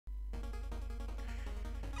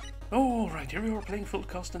Alright, here we are playing full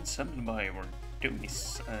cast Ensemble by our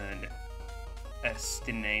Donis, and as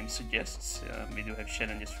the name suggests, we do have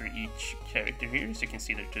challenges for each character here, as you can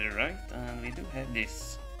see there to the right, and we do have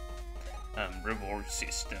this reward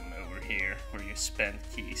system over here, where you spend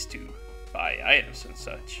keys to buy items and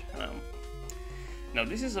such. Now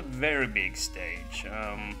this is a very big stage,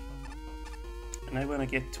 and I want to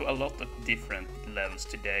get to a lot of different levels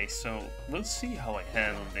today, so we'll see how I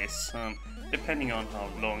handle this, depending on how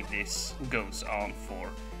long this goes on for.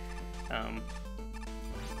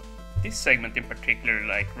 This segment in particular,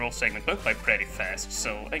 like roll segment, went by pretty fast,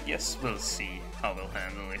 so I guess we'll see how we'll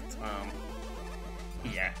handle it.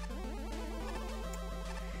 Yeah.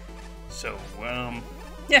 So,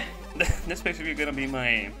 yeah, that's basically gonna be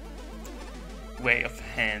my way of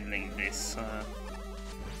handling this.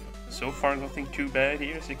 So far, nothing too bad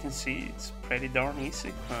here, as you can see, it's pretty darn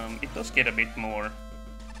easy. It does get a bit more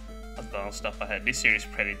advanced up ahead. This here is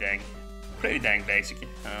pretty dang basic,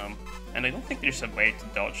 and I don't think there's a way to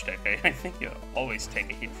dodge that guy. I think you always take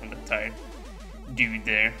a hit from the tire dude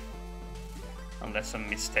there, unless I'm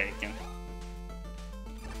mistaken.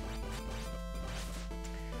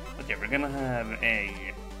 But yeah, we're gonna have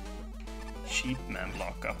a sheepman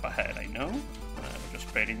block up ahead, I know, which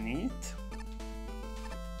is pretty neat.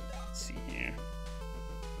 Let's see here.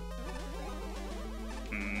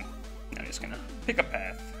 I'm just gonna pick a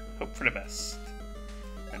path, hope for the best.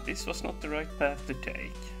 And this was not the right path to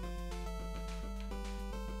take.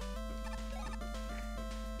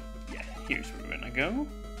 Yeah, here's where we're gonna go.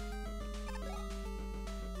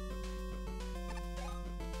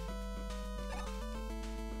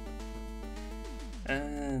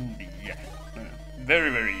 And yeah, very,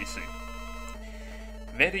 very easy.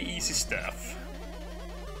 Very easy stuff.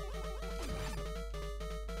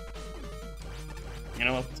 You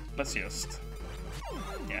know what? Let's just...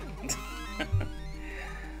 yeah.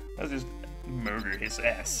 Let's just murder his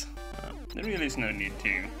ass. There really is no need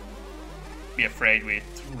to be afraid with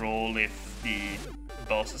roll if the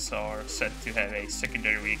bosses are set to have a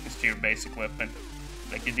secondary weakness to your basic weapon.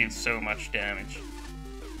 Like, you deal so much damage.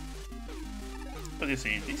 But you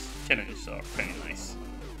see, these challenges are pretty nice.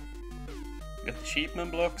 We got the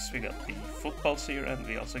sheepman blocks, we got the footballs here, and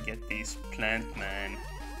we also get these plant man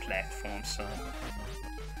platforms,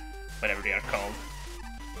 whatever they are called.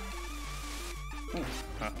 Ooh,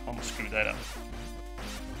 almost screwed that up.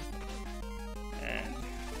 And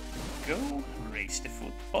go, raise the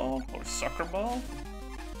football or soccer ball.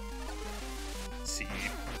 Let's see.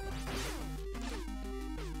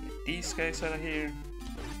 Get these guys out of here.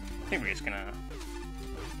 I think we're just gonna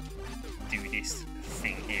do this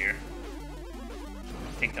thing here.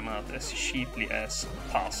 Take them out as cheaply as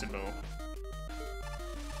possible.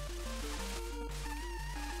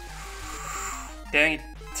 Dang it,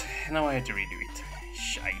 now I had to redo it.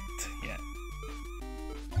 Shite, yeah.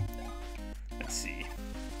 Let's see.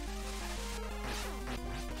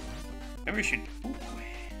 Maybe we should... ooh.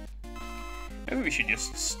 Maybe we should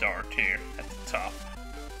just start here at the top.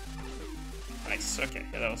 Nice, okay,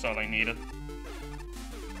 yeah, that was all I needed.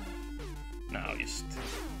 Now just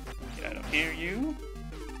get out of here, you.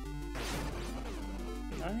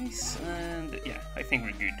 Nice, and yeah, I think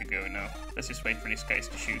we're good to go now. Let's just wait for these guys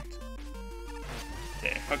to shoot.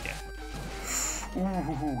 There, okay.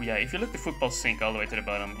 Ooh, yeah, if you let the football sink all the way to the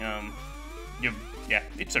bottom, yeah,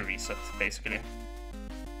 it's a reset, basically.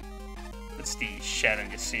 That's the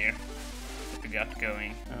challenges here that we got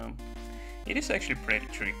going. It is actually pretty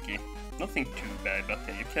tricky. Nothing too bad, but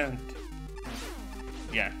you can't...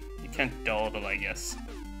 yeah, you can't dawdle, I guess.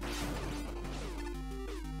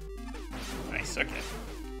 Nice, okay.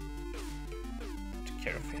 Took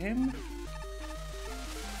care of him.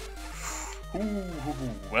 Ooh,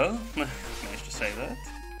 well, managed to say that.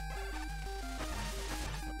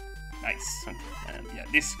 Nice, okay. And yeah,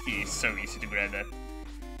 this key is so easy to grab that.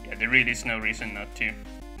 Yeah, there really is no reason not to.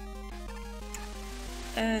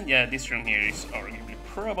 And yeah, this room here is arguably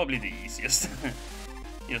probably the easiest.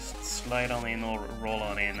 Just slide on in or roll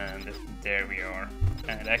on in, and there we are.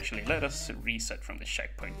 And actually, let us reset from the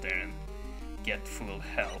checkpoint there and get full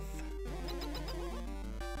health.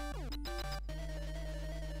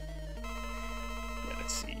 Yeah,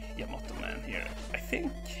 let's see, Yamato Man here. I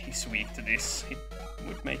think he's weak to this. It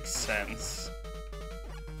would make sense.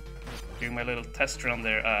 Doing my little test run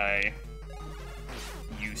there, I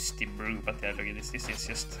used the brew, but yeah, look at this. This is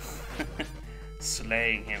just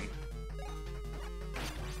slaying him.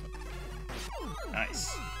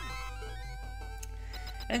 Nice.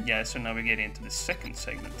 And yeah, so now we get into the second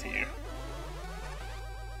segment here.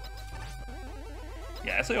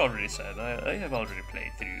 Yeah, as I already said, I have already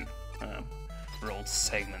played through roll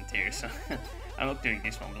segment here, so I'm not doing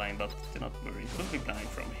this one blind, but do not worry, it will be blind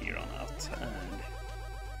from here on out. And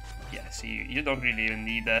yeah, see, you don't really even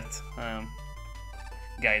need that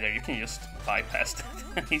guy there, you can just bypass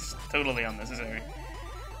that. He's totally unnecessary.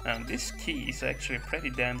 This key is actually pretty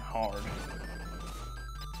damn hard.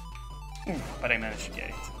 But I managed to get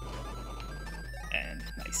it. And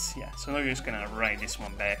nice, yeah. So now you're just gonna ride this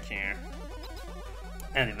one back here.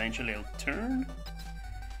 And eventually it'll turn.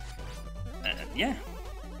 And yeah.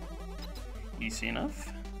 Easy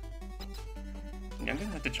enough. I'm gonna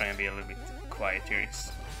have to try and be a little bit quiet here.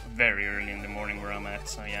 It's very early in the morning where I'm at,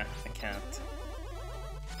 so yeah, I can't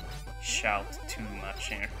shout too much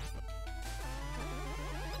here.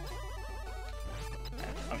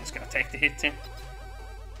 And I'm just gonna take the hit here.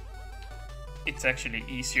 It's actually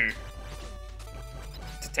easier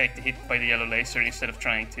to take the hit by the yellow laser instead of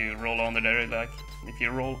trying to roll under there. Like, if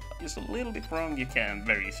you roll just a little bit wrong, you can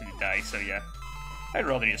very easily die, so yeah. I'd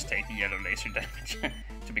rather just take the yellow laser damage,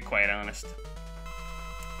 to be quite honest.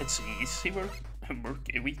 Let's see, is he work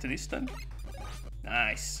weak to this then?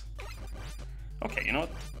 Nice. Okay, you know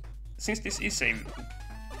what? Since this is a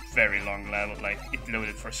very long level, like it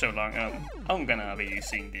loaded for so long, I'm gonna be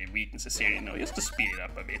using the weaknesses here, you know, just to speed it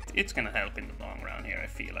up a bit. It's gonna help in the long run here, I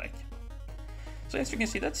feel like. So as you can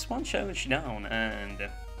see, that's one challenge down, and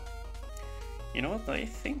you know what, I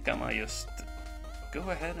think I might just go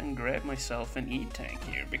ahead and grab myself an E-tank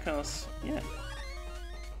here, because, yeah,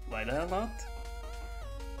 why the hell not?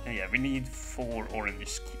 And yeah, we need 4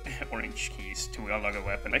 orange keys to unlock a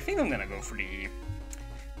weapon. I think I'm gonna go for the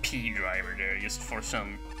P driver there, just for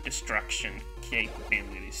some destruction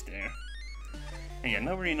capabilities there. And yeah,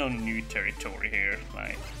 now we're in a new territory here,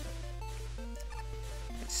 like,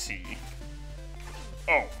 let's see.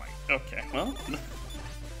 Oh my, okay, well,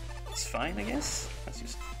 it's fine, I guess. Let's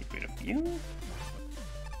just get rid of you.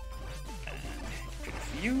 And get rid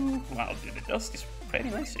of you. Wow, dude, the dust is pretty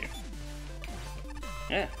nice here.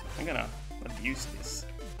 Yeah, I'm gonna abuse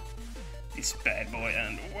this bad boy,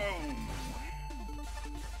 and whoa!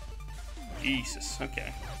 Jesus,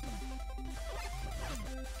 okay.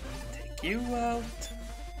 Take you out.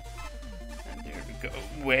 And there we go.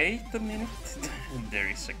 Wait a minute. There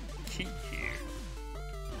is a key here.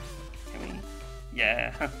 Can we?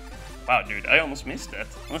 Yeah. Wow, dude, I almost missed that.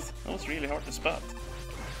 That was really hard to spot.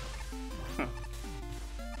 Huh.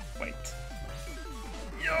 Wait.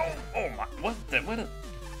 Yo! Oh my! What the?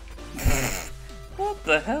 What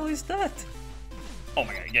the hell is that? Oh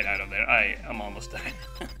my god, get out of there. I'm almost dead.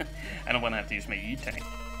 I don't want to have to use my E-tank.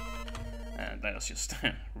 And let us just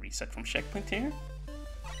reset from checkpoint here.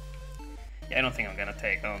 Yeah, I don't think I'm gonna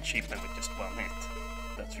take on Sheepman with just one hit.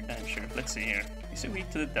 That's for damn sure. Let's see here. Is he weak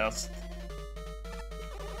to the dust?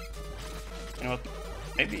 You know what?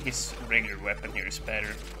 Maybe his regular weapon here is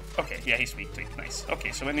better. Okay, yeah, he's weak to it. Nice.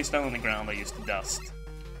 Okay, so when he's down on the ground, I use the dust.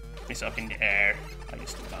 He's up in the air, I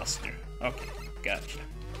use the buster. Okay, gotcha.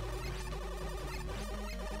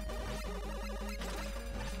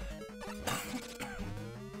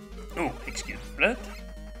 Oh, excuse me for that.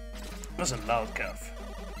 It was a loud cough.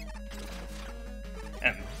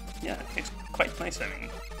 And yeah, it's quite nice having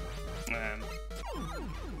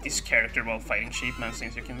this character while fighting Sheepman,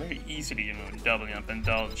 since you can very easily, you know, double jump and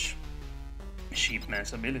dodge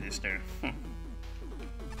Sheepman's abilities there.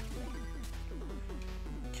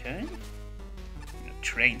 Okay. A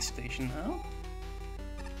train station now.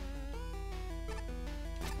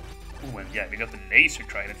 Oh, and yeah, we got the laser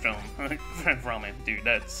trident from it, dude.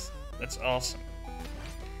 That's awesome.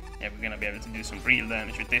 Yeah, we're gonna be able to do some real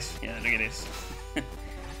damage with this. Yeah, look at this. Yeah,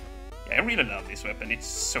 I really love this weapon. It's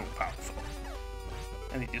so powerful,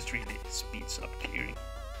 and it just really speeds up clearing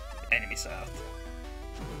enemies out.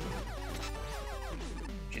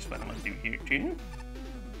 Which is what I'm gonna do here too.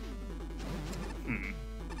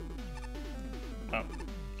 Well,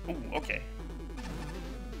 oh, okay.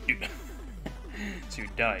 Dude. So you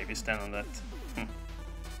die if you stand on that.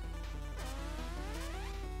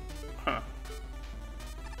 Huh.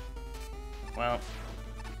 Well,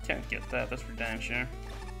 can't get that, that's for damn sure.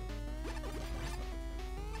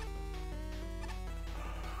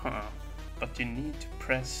 Huh. But you need to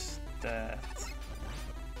press that.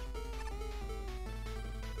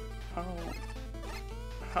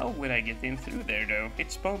 How would I get in through there though?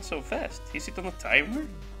 It spawns so fast. Is it on a timer?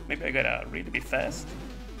 Maybe I gotta really be fast.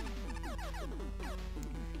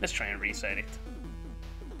 Let's try and reset it.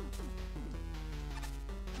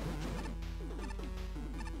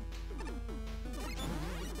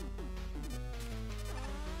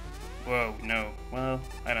 Whoa, no. Well,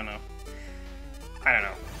 I don't know.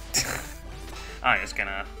 I'm just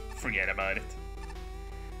gonna forget about it.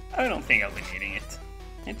 I don't think I'll be needing it.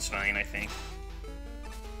 It's fine, I think.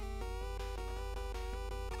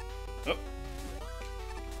 Oh.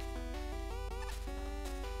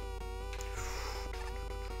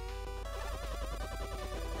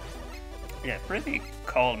 Yeah, pretty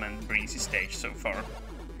calm and breezy stage so far.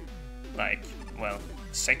 Like, well,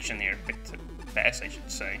 section here, a bit fast I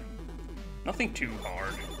should say. Nothing too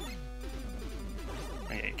hard.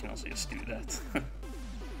 Yeah, you can also just do that.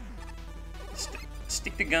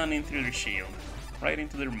 Stick the gun in through their shield, right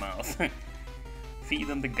into their mouth. Feed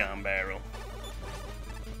them the gun barrel.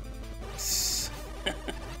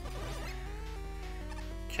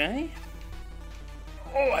 Okay.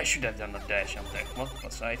 Oh, I should have done a dash on there. What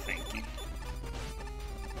was I thinking?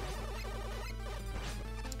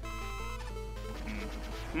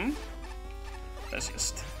 Let's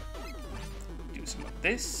just do some of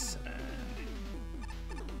this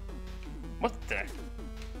and... What the?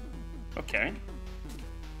 Okay.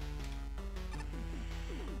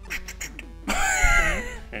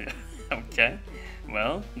 Okay.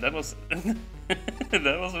 Well, that was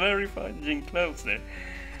that was very fudging close there.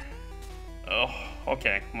 Oh,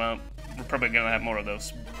 okay. Well, we're probably gonna have more of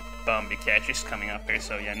those Bambi catches coming up here.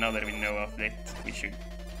 So yeah, now that we know of it, we should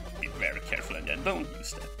be very careful and don't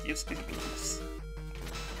use that. Use these moves.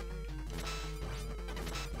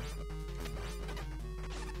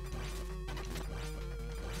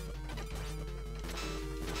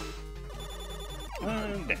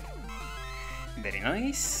 And there. Very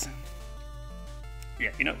nice.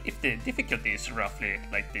 Yeah, you know, if the difficulty is roughly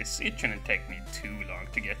like this, it shouldn't take me too long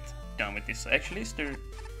to get done with this. Actually, is there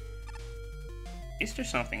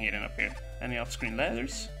something hidden up here? Any off-screen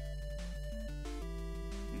ladders?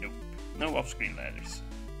 Nope, no off-screen ladders.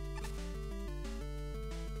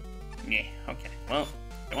 Yeah, okay, well,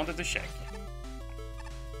 I wanted to check.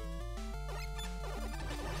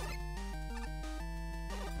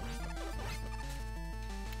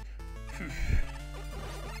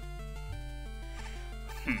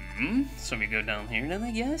 So we go down here then,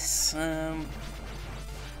 I guess.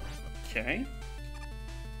 Okay.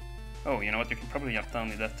 Oh, you know what? You can probably jump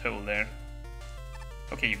down in that hole there.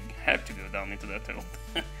 Okay, you have to go down into that hole.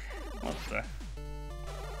 What the?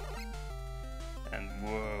 And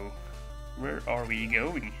whoa, where are we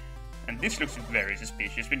going? And this looks very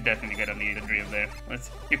suspicious. We definitely gotta lead a drill there. But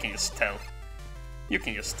you can just tell. You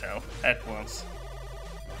can just tell at once.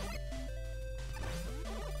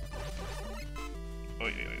 Oi,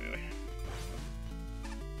 oi, oi, oi.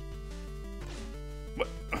 What?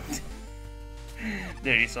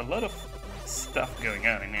 There is a lot of stuff going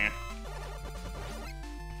on in here.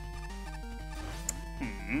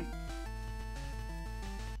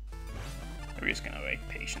 We're just gonna wait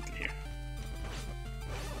patiently here.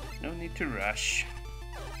 No need to rush.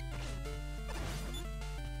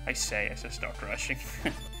 I say as I start rushing.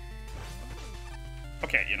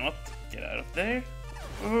 Okay, you know what? Get out of there.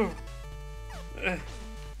 Ooh.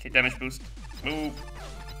 Okay, damage boost. Move.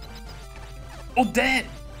 Oh, damn!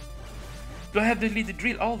 Do I have to lead the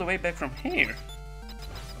drill all the way back from here?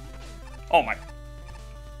 Oh my.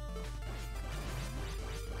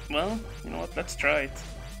 Well, you know what? Let's try it.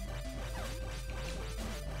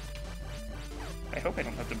 I hope I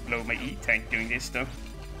don't have to blow my E-tank doing this, though.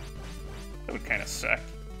 That would kind of suck.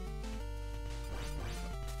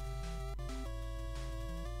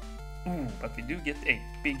 Ooh, but we do get a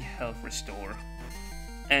big health restore.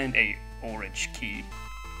 And a orange key.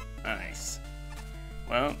 Nice.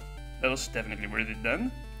 Well, that was definitely worth it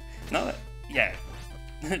done. Now that, yeah,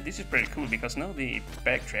 this is pretty cool because now the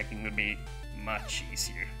backtracking will be much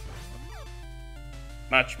easier.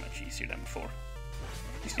 Much easier than before.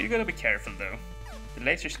 You still gotta be careful though. The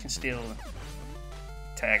lasers can still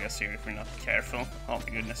tag us here if we're not careful. Oh my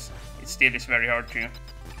goodness. It still is very hard to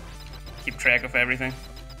keep track of everything.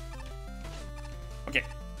 Okay.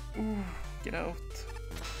 Ooh, get out.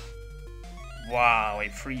 Wow, a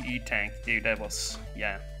free E-tank. Dude, that was,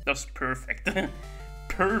 yeah, that was perfect.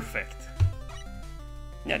 Perfect.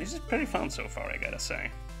 Yeah, this is pretty fun so far, I gotta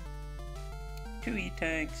say. 2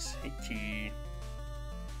 E-tanks, a key.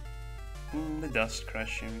 The dust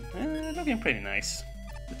crusher. Looking pretty nice.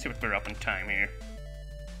 Let's see what we're up in time here.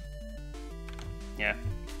 Yeah.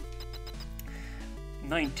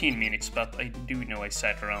 19 minutes, but I do know I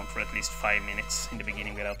sat around for at least 5 minutes in the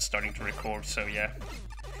beginning without starting to record, so yeah.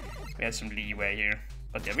 We have some leeway here.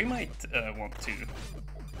 But yeah, we might want to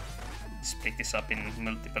split this up in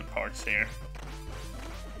multiple parts here.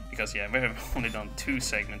 Because yeah, we have only done 2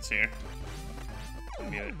 segments here.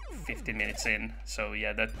 We are 15 minutes in, so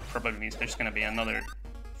yeah, that probably means there's gonna be another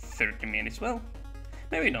 30 minutes. Well,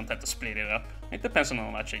 maybe we don't have to split it up. It depends on how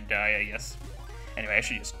much I die, I guess. Anyway, I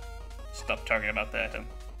should just stop talking about that and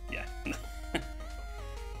yeah.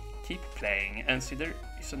 Keep playing. And see, there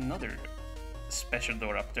is another special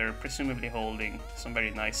door up there, presumably holding some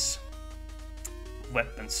very nice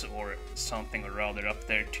weapons or something or other up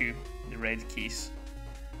there too, the raid keys.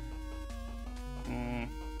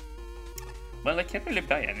 Well, I can't really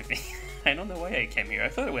buy anything. I don't know why I came here. I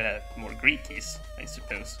thought I would have more Greek keys, I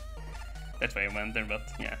suppose. That's why I went there, but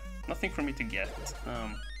yeah, nothing for me to get.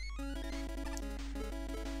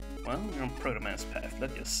 Well, we're on Proto-Man's path.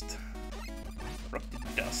 Let's just rock the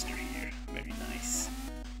duster here. Very nice.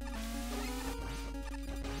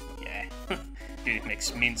 Yeah, dude, it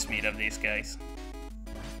makes mincemeat of these guys.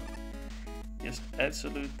 Just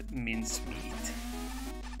absolute mincemeat.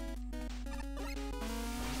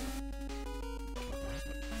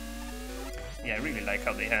 Yeah, I really like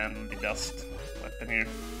how they handle the dust weapon here.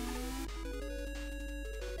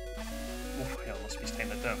 Oof, I almost missed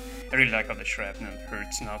that down. I really like how the shrapnel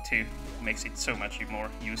hurts now too. Makes it so much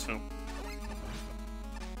more useful.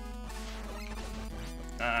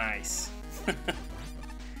 Nice.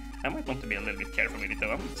 I might want to be a little bit careful with it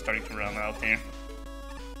though. I'm starting to run out here.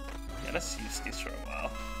 Yeah, let's use this for a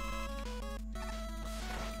while.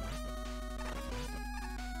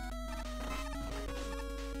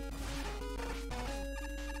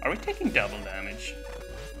 Are we taking double damage?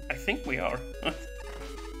 I think we are.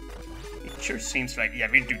 It sure seems like, yeah,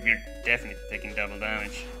 we're definitely taking double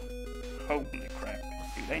damage. Holy crap.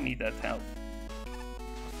 Dude, I need that help.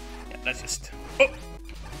 Yeah, let's just... Oh!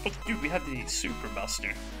 Oh, dude, we have the Super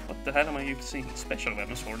Buster. What the hell am I using special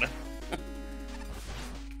weapons for then?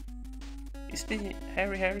 Is the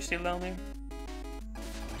Harry still down there?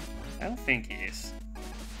 I don't think he is.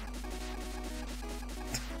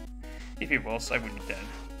 If he was, I would be dead.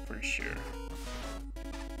 For sure.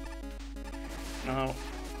 Now,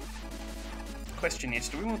 the question is,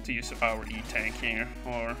 do we want to use our E-tank here,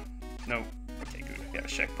 or... No. Okay, good. We have a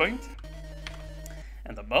checkpoint.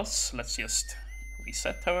 And the boss, let's just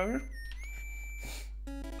reset, however.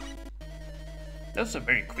 That was a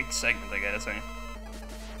very quick segment, I gotta say.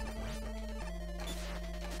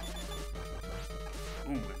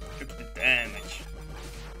 Ooh, look at the damage.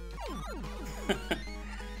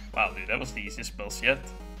 Wow, dude, that was the easiest boss yet.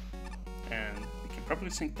 And we can probably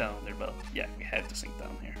sink down there, but yeah, we have to sink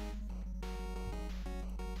down here.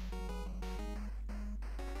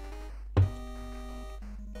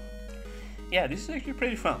 Yeah, this is actually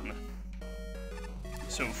pretty fun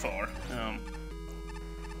so far.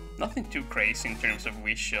 Nothing too crazy in terms of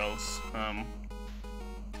visuals.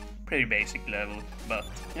 Pretty basic level, but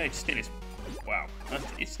yeah, it still is. Wow,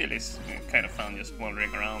 it still is kind of fun just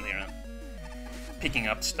wandering around here and picking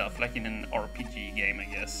up stuff like in an RPG game, I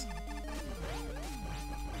guess.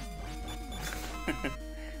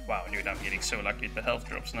 Wow, dude, I'm getting so lucky with the health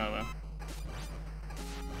drops now, though.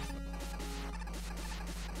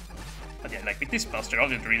 But yeah, like with this buster,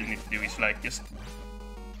 all you really need to do is like just...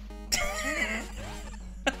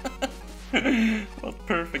 What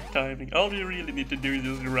perfect timing. All you really need to do is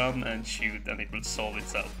just run and shoot and it will solve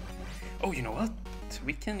itself. Oh, you know what?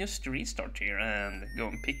 We can just restart here and go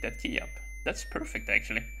and pick that key up. That's perfect,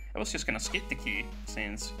 actually. I was just gonna skip the key,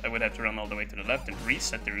 since I would have to run all the way to the left and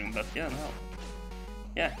reset the room, but yeah, no.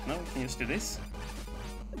 Yeah, no, we can just do this.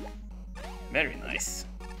 Very nice.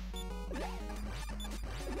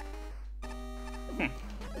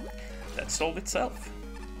 That solved itself.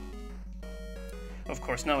 Of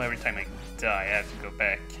course, now every time I die, I have to go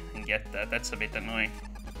back and get that. That's a bit annoying.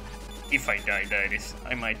 If I die, that is.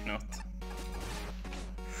 I might not.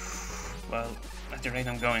 Well, at the rate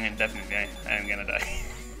I'm going, and definitely I am gonna die.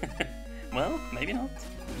 Well, maybe not.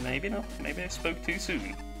 Maybe not. Maybe I spoke too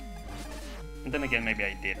soon. And then again, maybe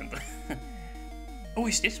I didn't. Oh,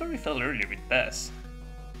 is this where we fell earlier with Bass?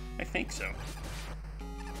 I think so.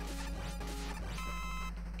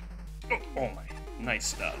 Oh my,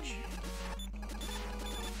 nice dodge.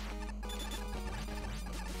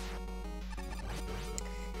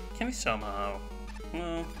 Can we somehow...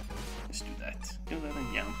 Well, let's do that. Do that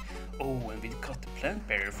and jump. Oh, and we got the plant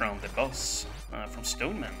barrier from the boss, from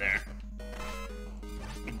Stoneman there.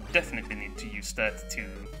 We definitely need to use that to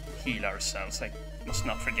heal ourselves. I must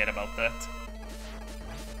not forget about that.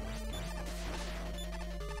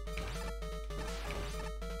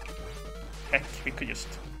 Heck, we could just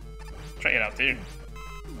try it out here.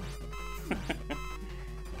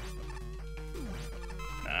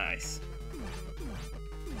 Nice.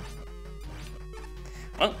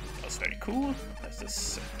 Well, that was very cool. Let's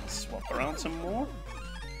just swap around some more.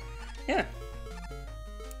 Yeah.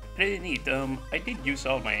 Pretty neat. I did use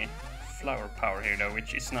all my flower power here though,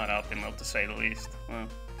 which is not optimal to say the least. Well,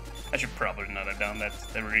 I should probably not have done that.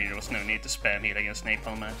 There really was no need to spam heal against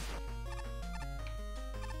Napalm Man.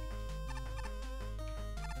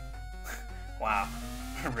 Wow.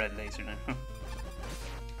 red laser now.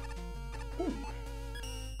 Ooh.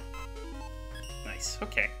 Nice.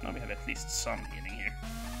 Okay, now we have at least some healing here.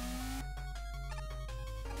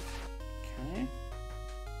 Okay.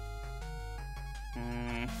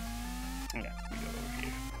 Yeah, we go over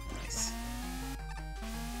here. Nice.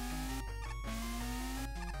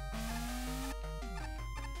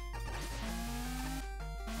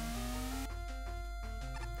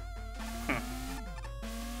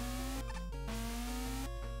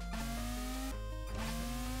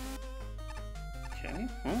 Okay,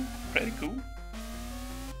 well, pretty cool.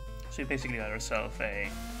 So we basically got ourselves a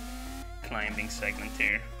climbing segment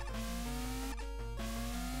here.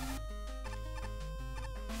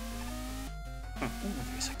 Huh. Ooh,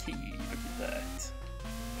 there's a key, look at that.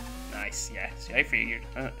 Nice, yeah, see, I figured.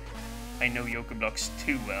 I know Yoku blocks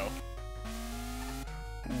too well.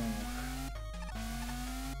 Ooh.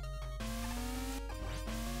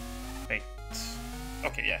 Wait.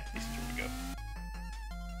 Okay, yeah, this is where we go.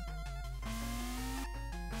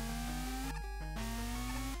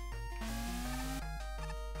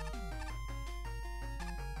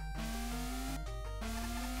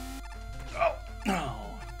 Oh, no.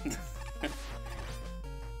 Let's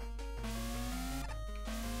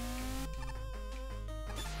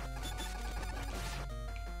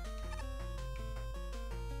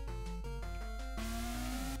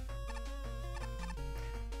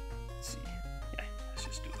see. Yeah, let's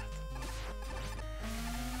just do that.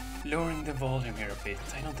 Lowering the volume here a bit.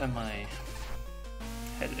 I don't have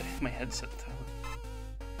my headset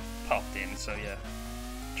popped in, so yeah,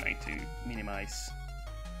 trying to minimize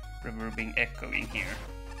reverbing echoing here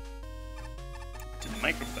to the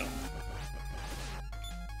microphone.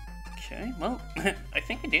 Okay, well, I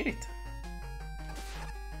think I did it.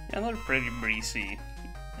 Yeah, another pretty breezy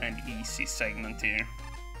and easy segment here.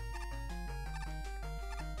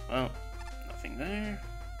 Well, nothing there.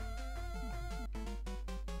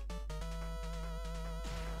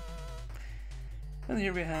 And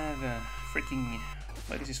here we have freaking,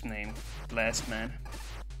 what is his name? Last Man.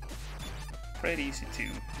 Pretty easy too.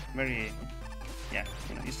 Very, yeah,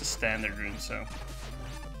 you know, just a standard room, so.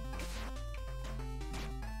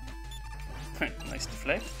 Nice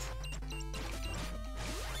deflect.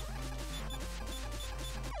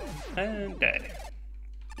 And dead.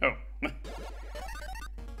 Oh.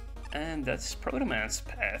 And that's Proto-Man's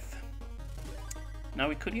path. Now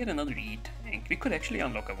we could get another E-Tank. We could actually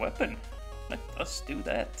unlock a weapon. Let us do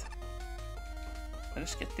that. Let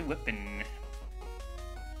us get the weapon.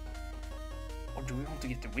 Or do we want to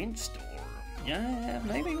get the Windstorm? Yeah,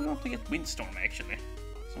 maybe we want to get Windstorm actually.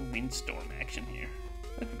 Some Windstorm action here.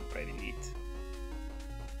 That would be pretty neat.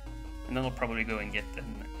 And then I'll probably go and get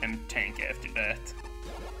an M-Tank after that.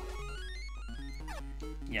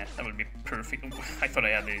 Yeah, that would be perfect. I thought I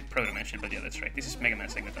had the Proto-Man, but yeah, that's right. This is Mega Man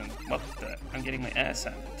segment, and what the? I'm getting my ass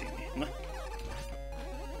handed to me.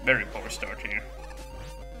 Very poor start here.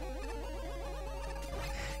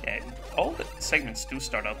 Yeah, all the segments do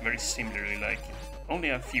start out very similarly, like only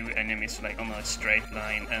a few enemies like on a straight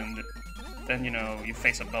line, and then, you know, you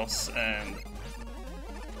face a boss, and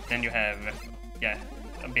then you have, yeah,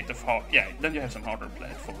 a bit of hard, yeah, then you have some harder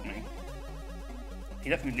platforming. You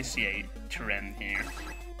definitely see a trend here.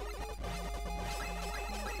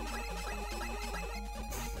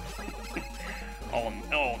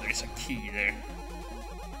 Oh, there's a key there.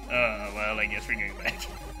 Well, I guess we're going back.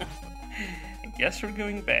 I guess we're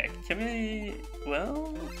going back. Can we...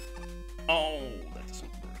 well... oh, that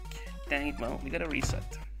doesn't work. Dang it, well, we gotta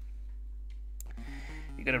reset.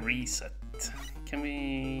 We gotta reset. Can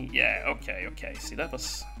we... yeah, okay. See, that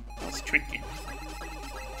was tricky.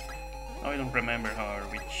 Now I don't remember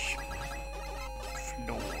which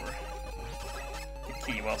floor the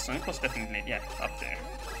key was, and it was definitely, yeah, up there.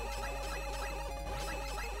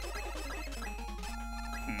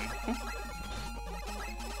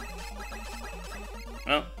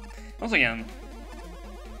 Well, once again,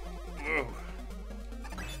 whoa,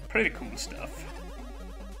 pretty cool stuff.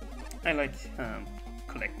 I like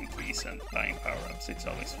collecting keys and buying power-ups, it's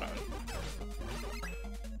always fun.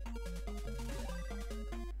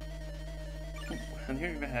 Ooh, and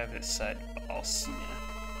here we have a side boss.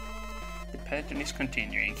 The pattern is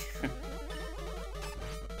continuing.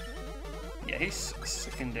 Yeah, he's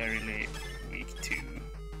secondarily weak to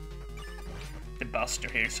the Buster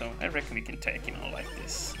here, so I reckon we can take him on like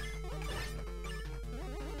this.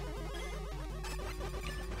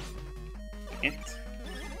 It.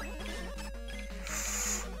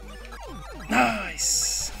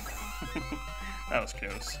 Nice! That was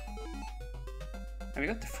close. And we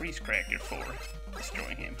got the freeze cracker for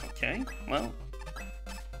destroying him. Okay, well.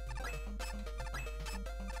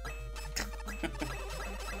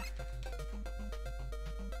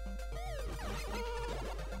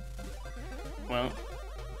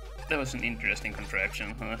 That was an interesting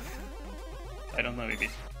contraption. I don't know if it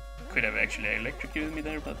could have actually electrocuted me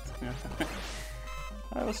there, but yeah.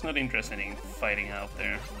 I was not interested in fighting out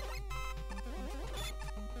there.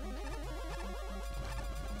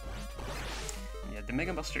 Yeah, the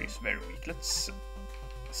Mega Buster is very weak. Let's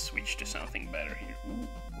switch to something better here. Ooh,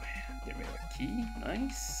 there we have a key.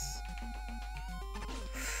 Nice.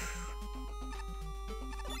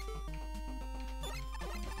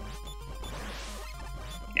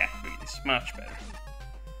 Yeah, look at this. Much better.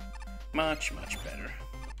 Much, much better.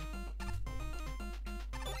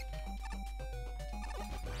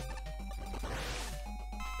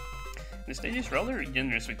 The stage is rather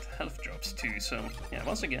generous with health drops too, so yeah,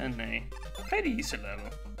 once again a pretty easy level.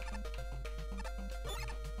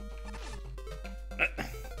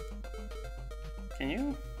 Can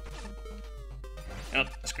you? Oh,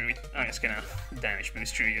 screw it. I'm just gonna damage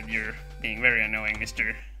boost you. You're being very annoying,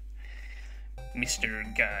 Mr.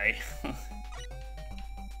 Guy.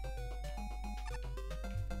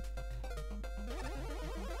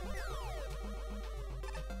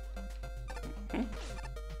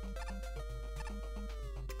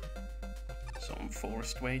 Some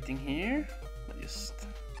forced waiting here. I'll just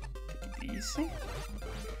take it easy.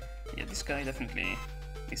 Yeah, this guy definitely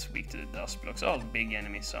is weak to the dust blocks. All big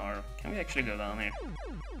enemies are. Can we actually go down here?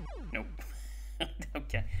 Nope.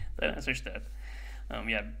 Okay, that answers that.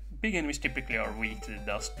 Yeah, big enemies typically are weak to the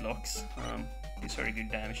dust blocks. It's very good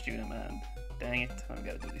damage to them, and dang it, I've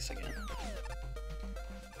got to do this again.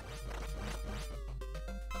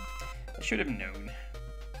 I should have known.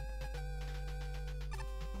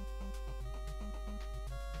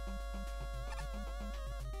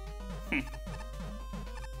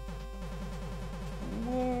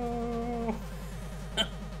 Whoa!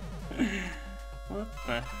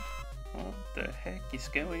 What the heck is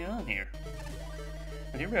going on here?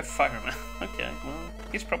 And here we have Fireman. Okay, well,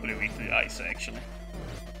 he's probably weak to the ice, actually.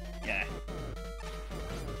 Yeah.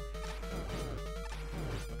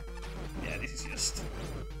 Yeah, this is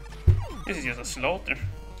just a slaughter.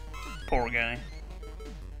 Poor guy.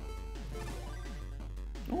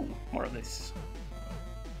 Ooh, more of this.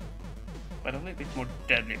 But a little bit more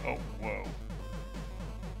deadly. Oh, whoa.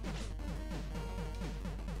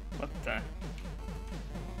 What the?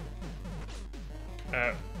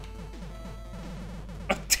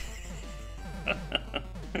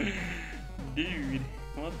 Dude,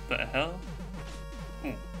 what the hell?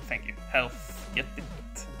 Oh, thank you. Health, get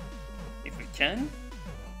it if we can.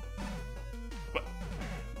 But,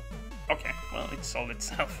 okay, well, it solved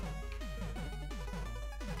itself.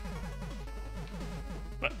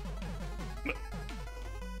 But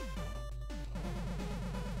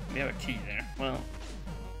we have a key there. Well,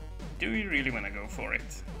 do we really want to go for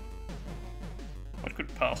it? What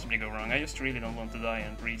could possibly go wrong? I just really don't want to die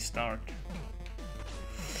and restart.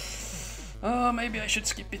 Oh, maybe I should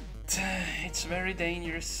skip it. It's very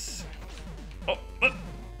dangerous. Oh, but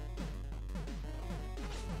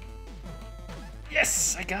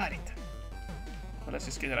yes, I got it. Well, let's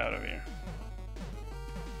just get it out of here.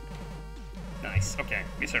 Nice. Okay,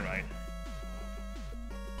 we survived.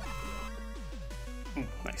 Ooh,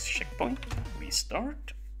 nice checkpoint.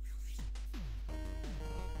 Restart.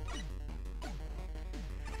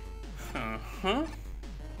 Uh-huh.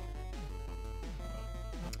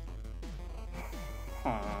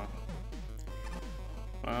 Huh.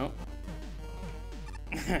 Well.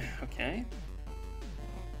 Okay.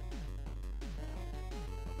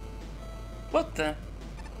 What the?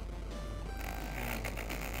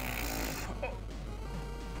 Oh.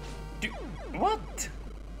 Dude, what?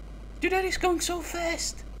 Dude, that is going so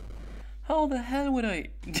fast. How the hell would I?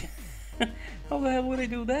 How the hell would I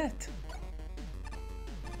do that?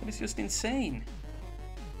 That is just insane.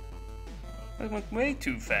 That went way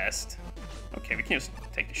too fast. Okay, we can just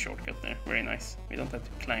take the shortcut there. Very nice. We don't have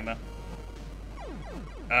to climb up.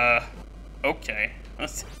 Okay.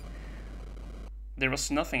 There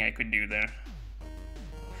was nothing I could do there.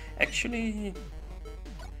 Actually,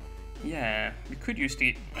 yeah, we could use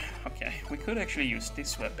the... Okay, we could actually use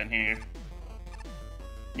this weapon here.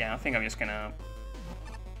 Yeah, I think I'm just gonna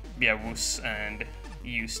be a wuss and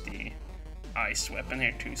use the ice weapon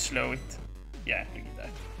here to slow it. Yeah, look at that.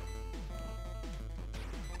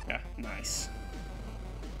 Yeah, nice.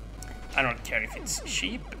 I don't care if it's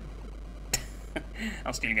cheap.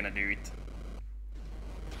 I'm still gonna do it.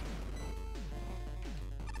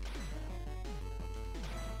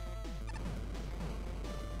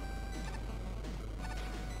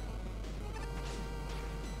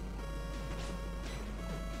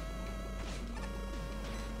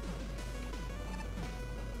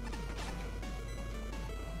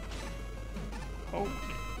 Oh,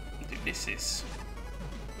 dude, this is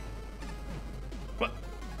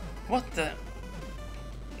What the?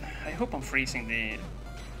 I hope I'm freezing the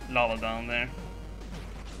lava down there.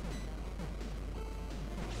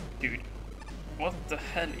 Dude, what the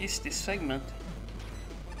hell is this segment?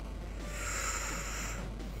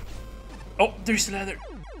 Oh, there's the ladder.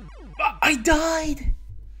 I died!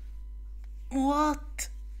 What?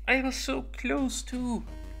 I was so close to.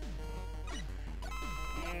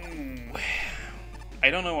 I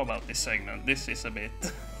don't know about this segment. This is a bit...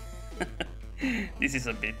 this is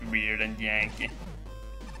a bit weird and janky.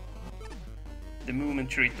 The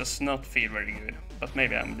movement through it does not feel very good. But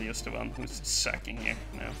maybe I'm just the one who's sucking here.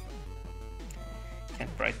 No.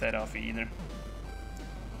 Can't write that off either.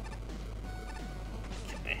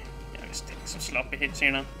 Okay. Yeah, just taking some sloppy hits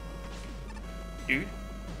here now. Dude.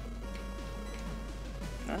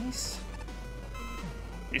 Nice.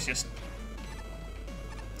 There's just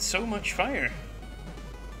so much fire.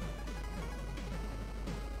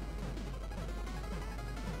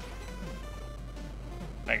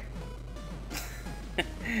 Like,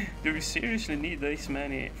 do we seriously need this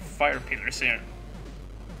many fire pillars here?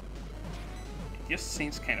 It just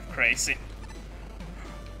seems kind of crazy.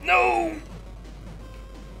 No!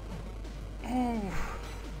 Oh.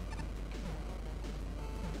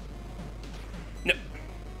 No.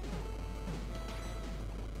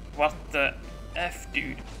 What the F,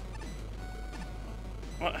 dude?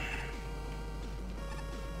 What?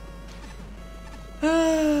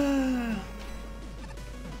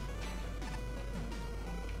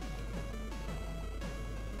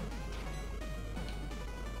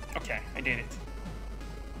 Okay, I did it.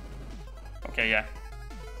 Okay, yeah.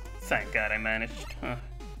 Thank God I managed.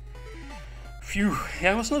 Phew.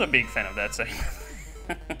 Yeah, I was not a big fan of that segment.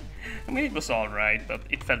 I mean, it was alright, but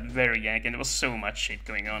it felt very yank, and there was so much shit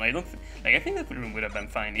going on. I think that room would have been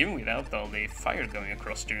fine, even without all the fire going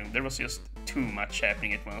across the room. There was just too much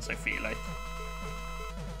happening at once, I feel like.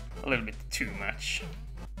 A little bit too much.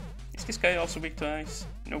 Is this guy also weak to ice?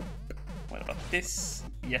 Nope. What about this?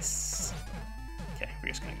 Yes. Okay, we're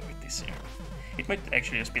just gonna go with this here. It might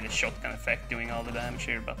actually just be the shotgun effect doing all the damage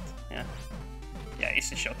here, but yeah. Yeah, it's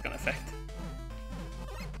the shotgun effect.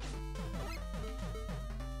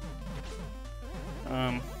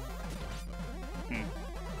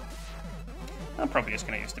 I'm probably just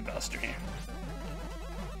gonna use the Buster here.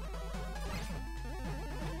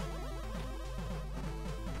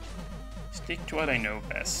 Stick to what I know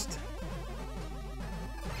best.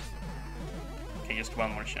 Okay, just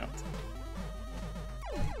one more shot.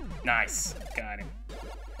 Nice, got him.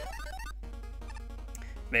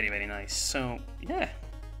 Very, very nice. So, yeah,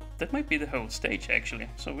 that might be the whole stage actually.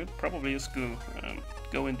 So we'll probably just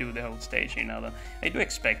go and do the whole stage here now though. I do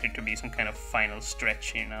expect there to be some kind of final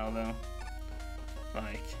stretch here now though.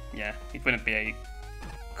 Like, yeah, it wouldn't be a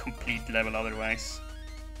complete level otherwise.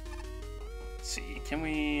 Let's see, can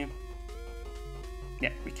we...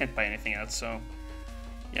 Yeah, we can't buy anything else, so...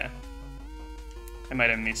 Yeah. I might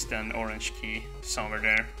have missed an orange key somewhere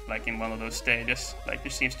there, like in one of those stages. Like, there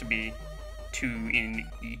seems to be 2 in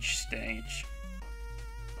each stage.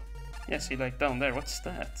 Yeah, see, like down there, what's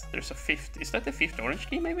that? There's a 5th. Is that the 5th orange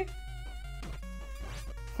key, maybe?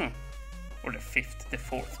 Or the 5th, the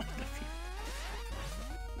 4th, the 5th.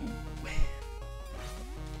 Ooh.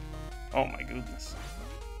 Oh my goodness.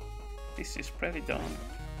 This is pretty darn...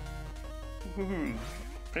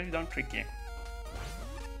 pretty darn tricky.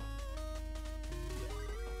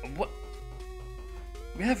 What?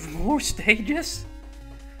 We have more stages?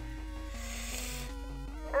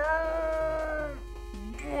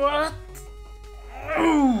 What?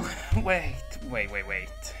 Wait.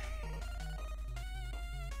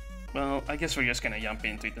 Well, I guess we're just gonna jump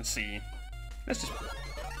into it and see. Let's just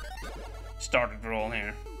start a roll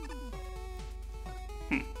here.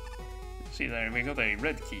 See there, we got a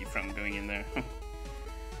red key from going in there.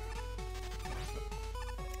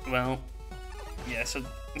 Well, yeah, so...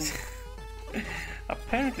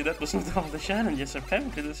 apparently that was not all the challenges,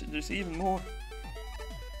 apparently there's even more.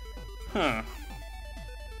 Huh.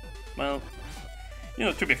 Well, you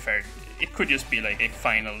know, to be fair, it could just be like a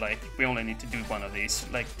final, like, we only need to do one of these.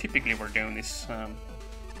 Like, typically we're doing this,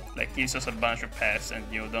 like, gives us a bunch of paths and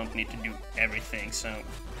you don't need to do everything, so...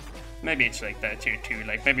 Maybe it's like that here too,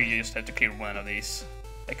 like, maybe you just have to clear one of these.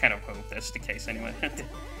 I kind of hope that's the case anyway.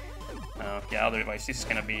 Yeah, otherwise this is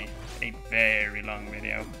gonna be a very long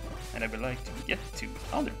video. And I would like to get to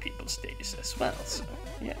other people's stages as well, so,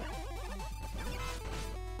 yeah.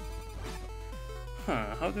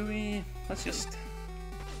 How do we... Let's just...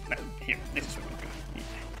 No, here, this is what we're doing.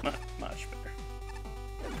 Yeah, much better.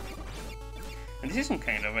 And this is some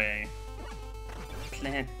kind of a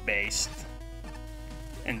plant-based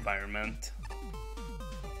environment.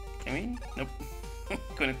 Can we? Nope.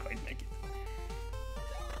 Couldn't quite make it.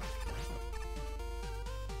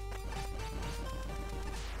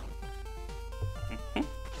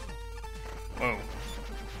 Whoa.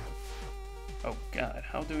 Oh god,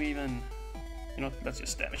 how do we even... You know what, let's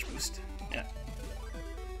just damage boost. Yeah.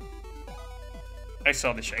 I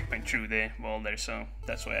saw the checkpoint through the wall there, so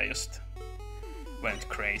that's why I just went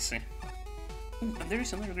crazy. Ooh, and there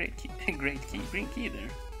is another green key there.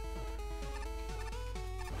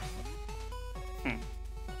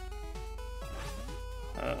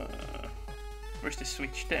 Where's the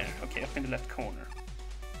switch there? Okay, up in the left corner.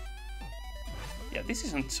 Yeah, this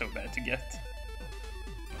isn't so bad to get.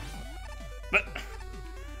 But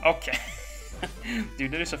okay.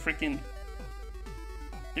 Dude, there is a freaking...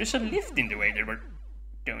 There's a lift in the way there, but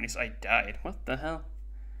Donis, I died. What the hell?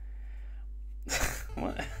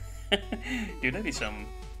 What? Dude, that is some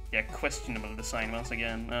questionable design once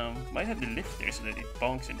again. I have the lift there so that it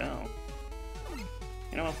bonks it down.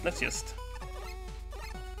 You know what? Let's just...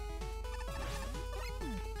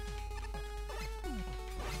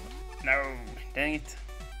 No! Dang it.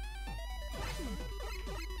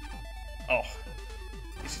 Oh.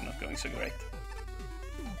 This is not going so great.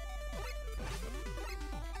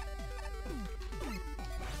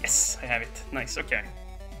 Yes, I have it. Nice, okay.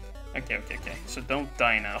 Okay. So don't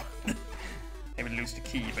die now. I will lose the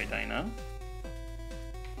key if I die now.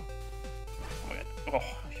 Oh my god.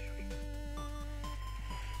 Oh.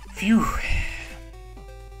 Phew.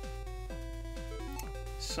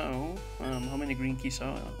 So, how many green keys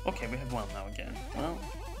are... Okay, we have one now again. Well,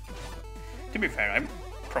 to be fair, I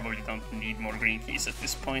probably don't need more green keys at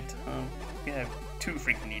this point. We have 2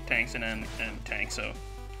 freaking neat tanks and then tank, so...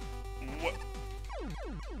 What? Oh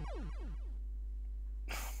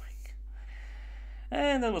my god.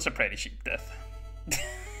 And that was a pretty cheap death.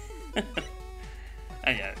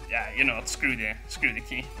 And yeah, you know what, screw the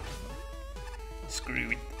key.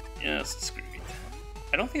 Screw it. Just screw it.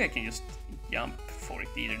 I don't think I can just jump for it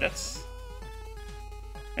either. That's...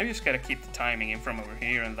 Maybe just gotta keep the timing in from over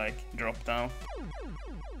here and like drop down.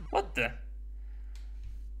 What the?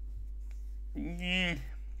 Yeah.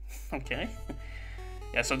 Okay.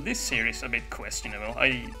 Yeah, so this here is a bit questionable.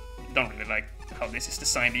 I don't really like how this is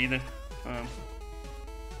designed either.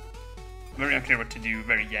 Very unclear what to do,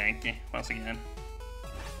 very Yankee, once again.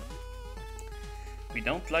 We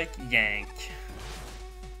don't like yank.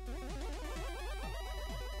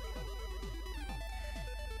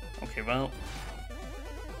 Okay, well...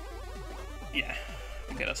 Yeah,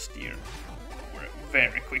 we gotta steer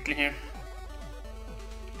very quickly here.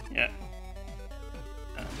 Yeah.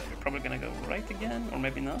 And then we're probably gonna go right again, or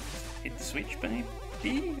maybe not. Hit the switch,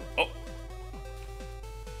 maybe? Oh!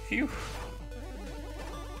 Phew!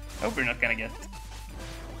 Hope we're not gonna get...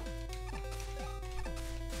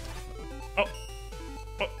 Oh!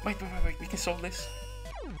 Oh, wait, we can solve this.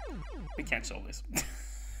 We can't solve this.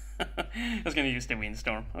 I was gonna use the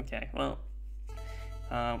windstorm. Okay, well...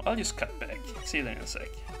 I'll just cut back. See you there in a sec.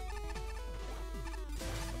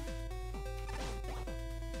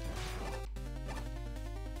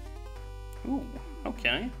 Ooh,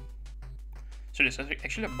 okay. So there's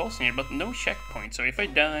actually a boss in here, but no checkpoint. So if I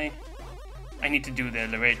die, I need to do the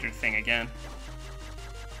elevator thing again.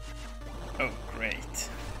 Oh, great.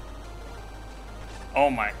 Oh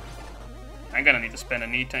my. I'm gonna need to spend a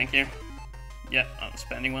knee tank here. Yeah, I'm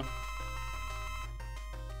spending one.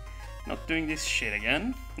 Not doing this shit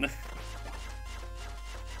again.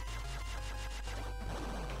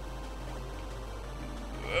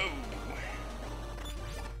 Whoa.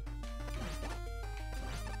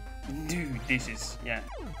 Dude, this is... yeah.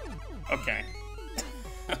 Okay.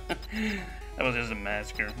 That was just a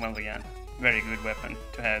massacre, once again. Very good weapon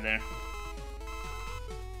to have there.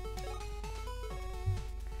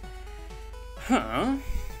 Huh.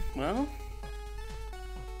 Well...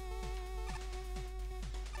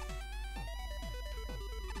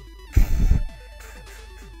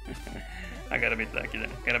 I got a bit lucky there,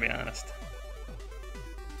 gotta be honest.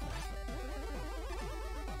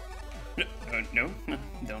 No,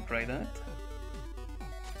 don't try that.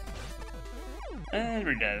 And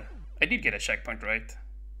we're dead. I did get a checkpoint, right?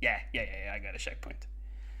 Yeah, I got a checkpoint.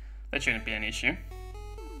 That shouldn't be an issue.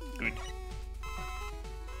 Good.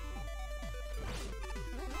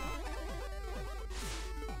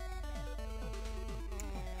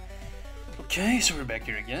 Okay, so we're back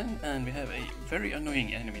here again, and we have a very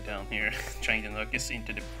annoying enemy down here trying to knock us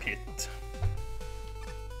into the pit.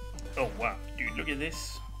 Oh wow, dude, look at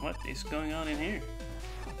this. What is going on in here?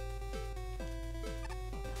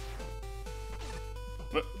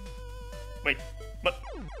 What? Wait, what?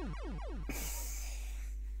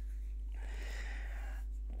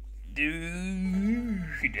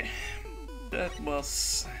 Dude. that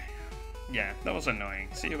was... yeah, that was annoying.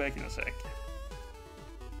 See you back in a sec.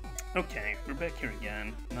 Okay, we're back here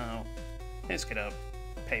again. Now, let's get up,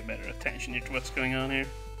 pay better attention to what's going on here.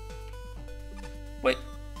 Wait,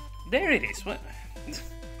 there it is. What?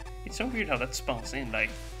 It's so weird how that spawns in, like,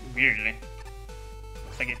 weirdly.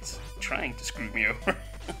 It's like it's trying to screw me over.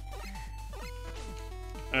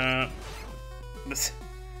 This...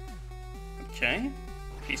 okay.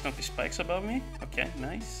 Please not be spikes above me. Okay,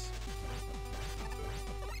 nice.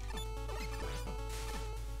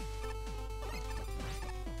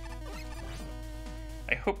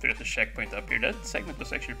 I hope there's a checkpoint up here. That segment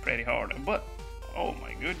was actually pretty hard. But, oh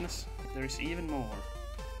my goodness, there's even more.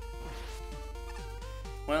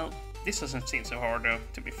 Well, this doesn't seem so hard though,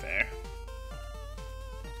 to be fair.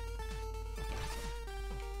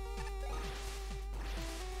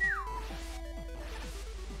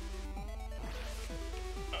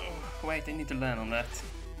 Oh, wait, I need to land on that.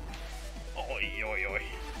 Oi, oi, oi.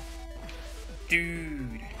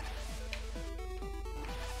 Dude.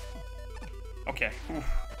 Okay, oof.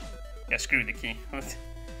 Yeah, screw the key.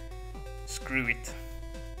 Screw it.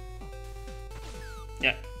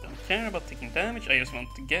 Yeah, don't care about taking damage, I just want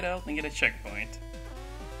to get out and get a checkpoint.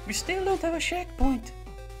 We still don't have a checkpoint!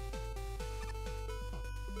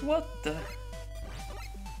 What the...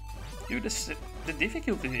 dude, the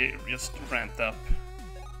difficulty here just ramped up.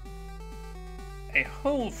 A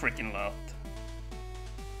whole freaking lot.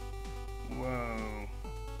 Whoa.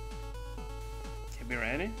 Okay, be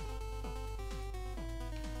ready?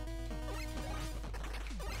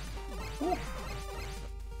 Oof.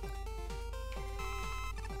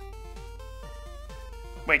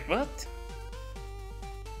 Wait, what?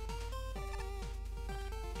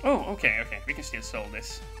 Oh, okay, okay, we can still solve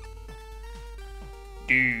this.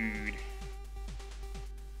 Dude.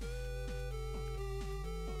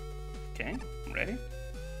 Okay, I'm ready.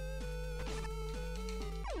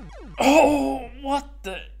 Oh, what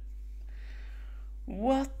the?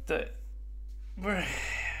 What the? We're...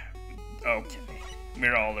 okay,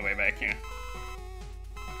 we're all the way back here.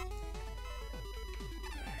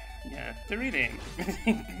 Yeah, there really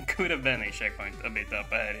could have been a checkpoint a bit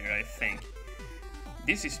up ahead here, I think.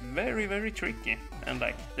 This is very, very tricky, and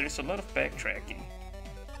like, there's a lot of backtracking.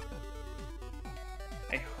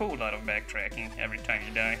 A whole lot of backtracking every time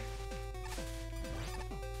you die.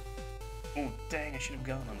 Oh, dang, I should have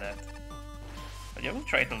gone on that. But yeah, we'll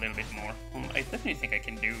try it a little bit more. I definitely think I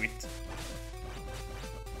can do it.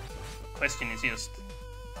 Question is just,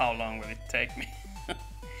 how long will it take me?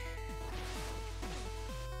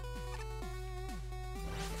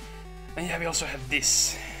 And yeah, we also have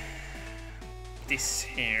this. This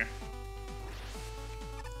here.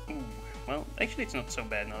 Ooh, well, actually it's not so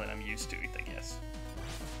bad now that I'm used to it, I guess.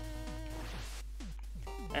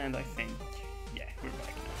 And I think, yeah, we're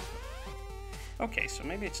back now. Okay, so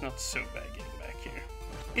maybe it's not so bad getting back here.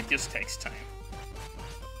 It just takes time.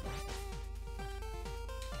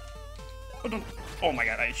 Oh, don't... oh my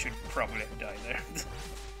god, I should probably have died there.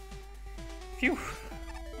 Phew.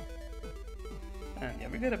 And yeah,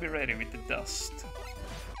 we gotta be ready with the dust.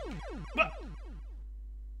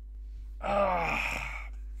 Ah,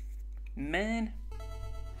 man.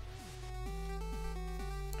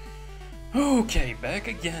 Okay, back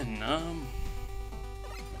again.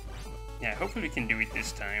 Yeah, hopefully we can do it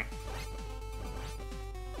this time.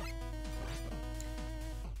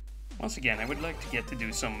 Once again, I would like to get to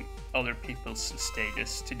do some other people's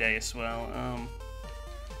stages today as well.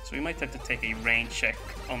 So we might have to take a rain check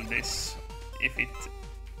on this if it,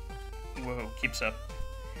 whoa, keeps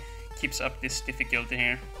up this difficulty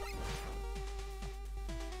here.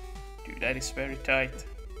 Dude, that is very tight.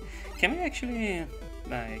 Can we actually,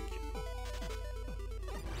 like...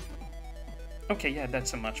 okay, yeah,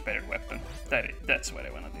 that's a much better weapon. That's what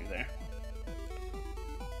I want to do there.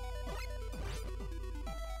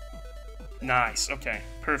 Nice, okay,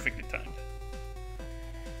 perfectly timed.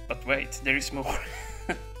 But wait, there is more.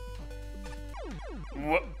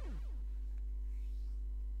 What?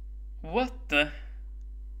 What the?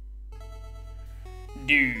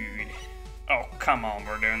 Dude. Oh, come on,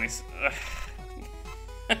 we're doing this.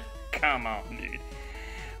 Come on, dude.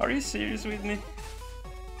 Are you serious with me?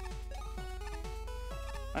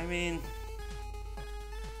 I mean,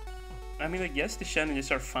 I guess the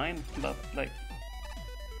challenges are fine, but, like,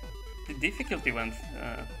 the difficulty went,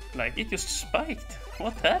 like, it just spiked.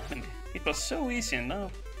 What happened? It was so easy, and now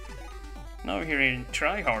we're here in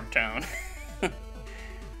tryhard town.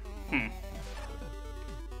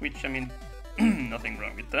 Which, I mean, nothing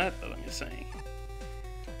wrong with that, but I'm just saying.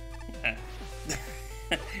 Yeah.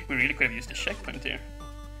 We really could have used a checkpoint here.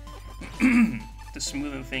 To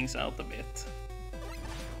smoothen things out a bit.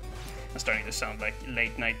 I'm starting to sound like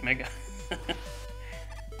late night Mega.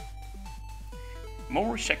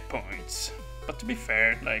 More checkpoints. But to be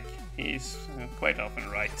fair, like, he's quite often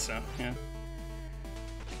right, so, yeah.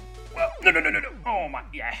 Well, no. Oh my,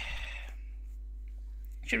 yeah.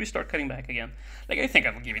 Should we start cutting back again? Like, I think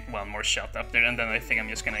I'll give it one more shot up there, and then I think I'm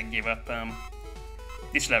just gonna give up.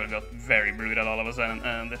 This level got very brutal all of a sudden,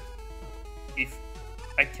 and if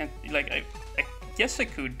I can't, like, I guess I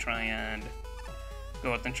could try and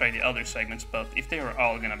go out and try the other segments, but if they are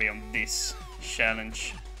all gonna be on this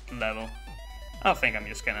challenge level, I think I'm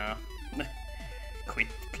just gonna quit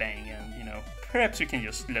playing, and, you know, perhaps we can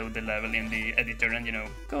just load the level in the editor and, you know,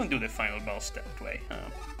 go and do the final boss that way.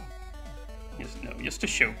 Just to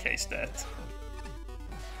showcase that.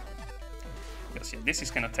 Because, yeah, this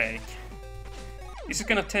is gonna take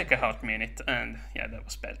a hot minute, and yeah, that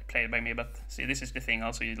was badly played by me, but see, this is the thing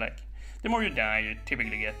also, you like, the more you die, you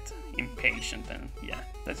typically get impatient, and yeah,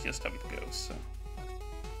 that's just how it goes, so.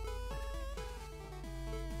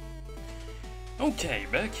 Okay,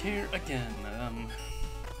 back here again.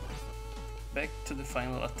 Back to the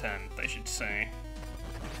final attempt, I should say.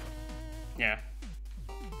 Yeah.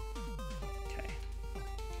 Okay.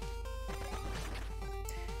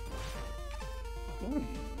 Ooh,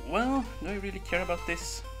 well, do I really care about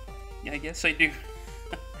this? Yeah, I guess I do.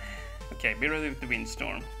 Okay, be ready with the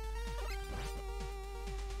windstorm.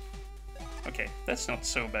 Okay, that's not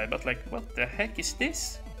so bad, but like, what the heck is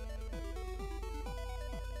this?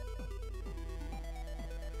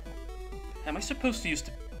 Am I supposed to use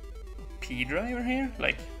the P driver here?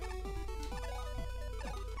 Like...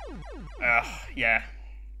 yeah.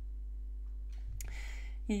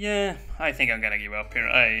 Yeah, I think I'm gonna give up here.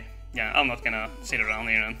 I'm not gonna sit around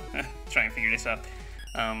here and try and figure this out.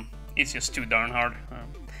 It's just too darn hard.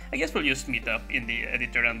 I guess we'll just meet up in the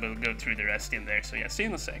editor and we'll go through the rest in there. So yeah, see you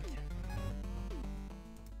in a sec.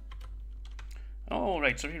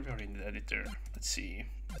 Alright, so here we are in the editor. Let's see.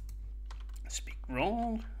 Speak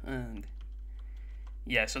roll, and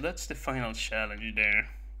yeah, so that's the final challenge there.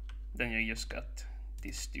 Then you just got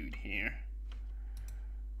this dude here.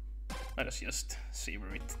 Let us just see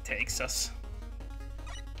where it takes us.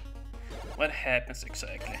 What happens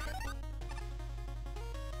exactly?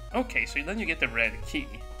 Okay, so then you get the red key.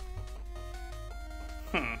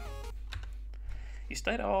 Is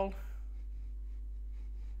that all?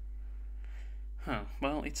 Huh,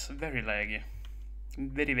 well, it's very laggy.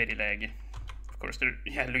 Very, very laggy. Of course, there.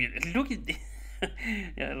 Yeah, look at this.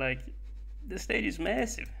 Yeah, like, the stage is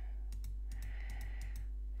massive.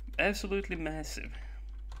 Absolutely massive.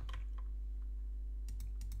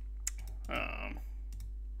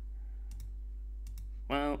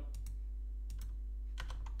 Well,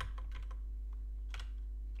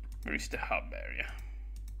 where is the hub area?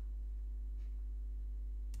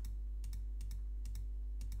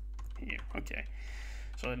 Here, okay.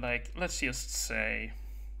 So, like, let's just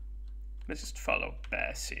follow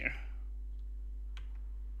Bass here.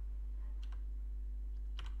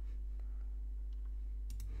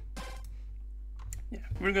 Yeah,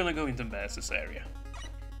 we're gonna go into Bass's area.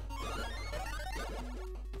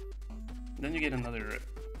 Then you get another...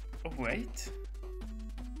 Oh, wait.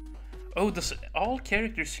 Oh, does all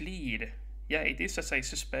characters lead? Yeah, it is as I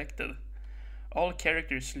suspected. All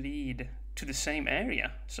characters lead to the same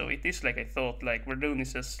area. So it is like I thought, like, we're doing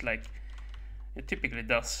this as, like, it typically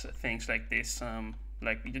does things like this.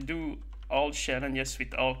 Like, you do all challenges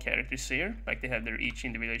with all characters here. Like, they have their each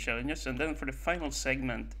individual challenges. And then for the final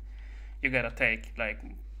segment, you gotta take, like,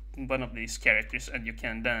 one of these characters and you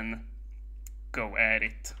can then go at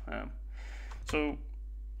it. So,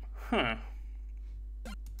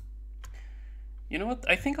 you know what?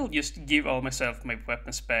 I think I'll just give all myself my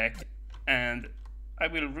weapons back, and I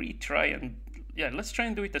will retry and... Yeah, let's try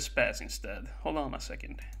and do it as Bass instead. Hold on a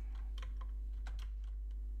second.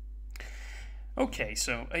 Okay,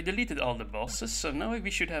 so I deleted all the bosses, so now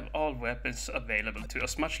we should have all weapons available to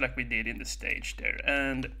us, much like we did in the stage there.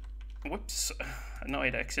 And... whoops, now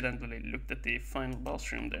I'd accidentally looked at the final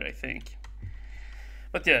boss room there, I think.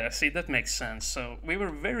 But yeah, see, that makes sense. So we were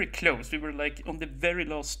very close. We were like on the very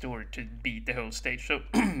last door to beat the whole stage. So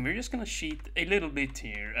we're just gonna cheat a little bit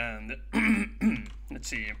here, and let's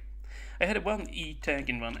see. I had one E tank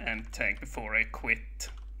and one M tank before I quit.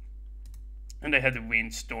 And I had the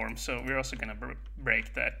windstorm, so we're also gonna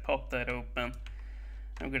break that, pop that open.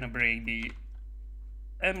 I'm gonna break the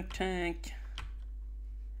M tank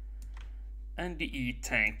and the E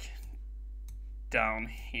tank down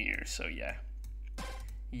here, so yeah.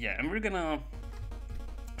 Yeah, and we're gonna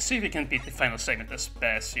see if we can beat the final segment as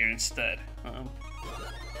Bass here instead.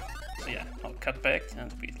 So yeah, I'll cut back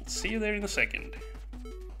and we'll see you there in a second.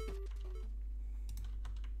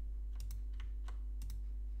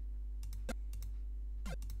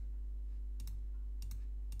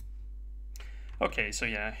 Okay, so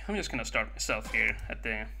yeah, I'm just gonna start myself here at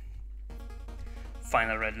the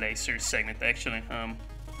final red laser segment actually.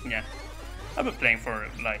 Yeah, I've been playing for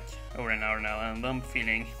like over an hour now and I'm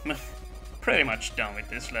feeling pretty much done with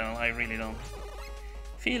this level. I really don't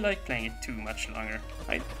feel like playing it too much longer.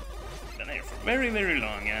 I've been here for very, very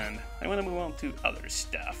long and I want to move on to other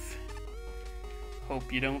stuff.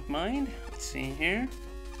 Hope you don't mind. Let's see here.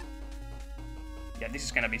 Yeah, this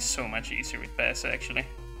is gonna be so much easier with Bass actually.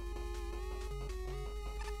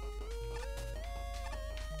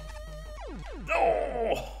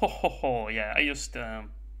 Oh, yeah, I just,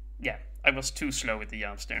 yeah, I was too slow with the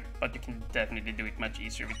jumps there, but you can definitely do it much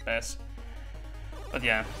easier with Bass. But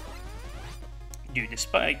yeah, dude, the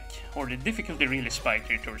spike, or the difficulty really spiked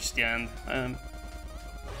here towards the end.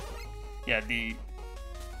 Yeah,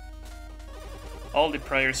 all the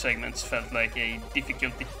prior segments felt like a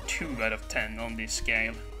difficulty 2 out of 10 on this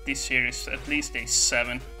scale. This here is at least a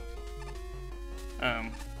 7.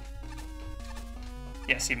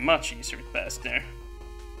 Yeah, see, much easier with Bass there.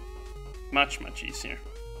 Much easier.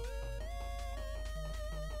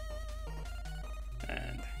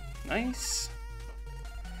 And nice.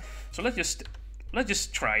 So let's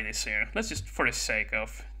just try this here. Let's just, for the sake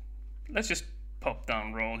of, let's just pop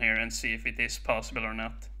down roll here and see if it is possible or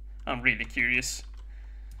not. I'm really curious.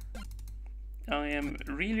 I am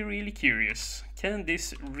really curious. Can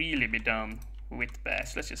this really be done with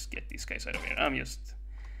Bass? Let's just get these guys out of here. I'm just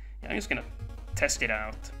gonna test it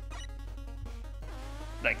out.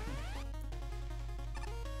 Like,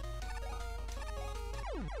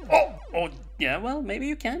 oh, yeah, well, maybe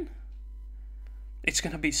you can. It's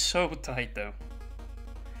gonna be so tight though.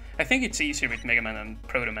 I think it's easier with Mega Man and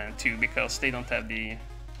Proto Man too, because they don't have the,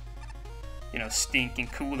 you know, stinking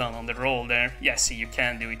cooldown on the roll there. Yeah, see, you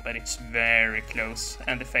can do it, but it's very close.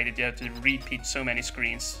 And the fact that you have to repeat so many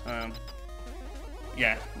screens,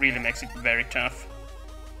 yeah, really makes it very tough.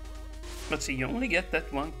 But see, you only get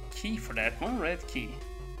that one key for that, one red key.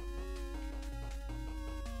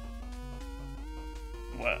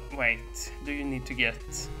 Well, wait, do you need to get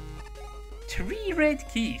 3 red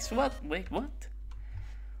keys? What? Wait, what?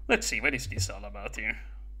 Let's see, what is this all about here?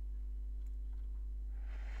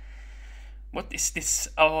 What is this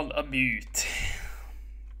all about?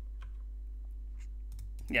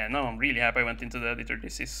 Yeah, now I'm really happy I went into the editor.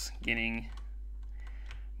 This is getting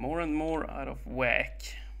more and more out of whack.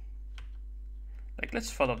 Like,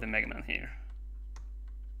 let's follow the Mega Man here.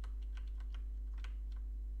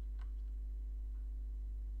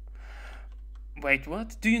 Wait,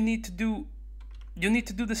 what? Do you need to do... You need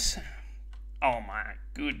to do this... Oh my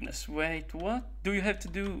goodness, wait, what? Do you have to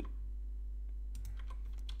do...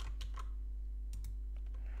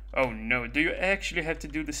 Oh no, do you actually have to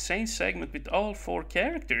do the same segment with all 4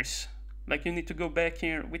 characters? Like, you need to go back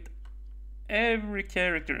here with every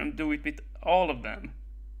character and do it with all of them.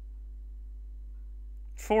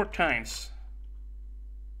 4 times.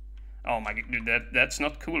 Oh my god, dude, that's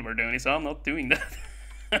not cool we're doing this. I'm not doing that.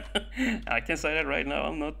 I can say that right now,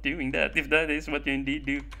 I'm not doing that. If that is what you indeed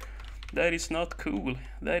do, that is not cool.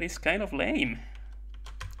 That is kind of lame.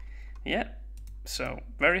 Yeah, so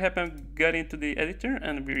very happy I got into the editor,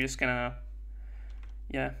 and we're just gonna,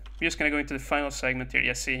 yeah, we're just gonna go into the final segment here.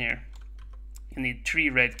 Yeah, see here, you need 3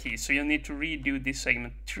 red keys, so you need to redo this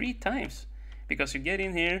segment 3 times, because you get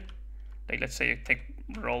in here, like let's say you take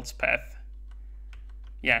Roll's path.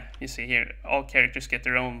 Yeah, you see here, all characters get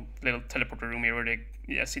their own little teleporter room here where they,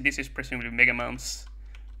 yeah, see, this is presumably Mega Man's,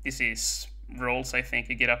 this is Rolls, I think.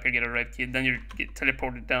 You get up here, get a red key, then you get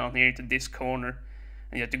teleported down here to this corner,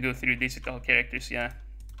 and you have to go through this with all characters. Yeah,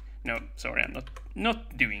 no, sorry, I'm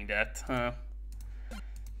not doing that.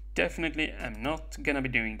 Definitely, I'm not gonna be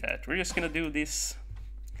doing that. We're just gonna do this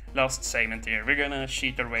last segment here. We're gonna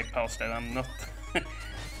cheat our way past that. I'm not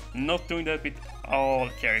not doing that with all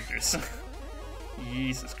characters.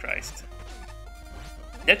 Jesus Christ.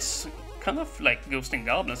 That's kind of like Ghosts and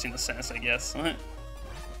Goblins in a sense, I guess.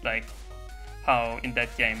 Like how in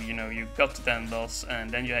that game, you know, you got to the end boss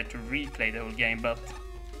and then you had to replay the whole game, but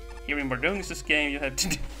here in Bordonis' game you have to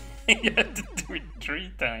do, you have to do it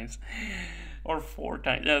 3 times or 4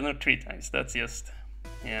 times. Yeah, not 3 times. That's just,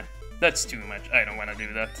 yeah, that's too much. I don't want to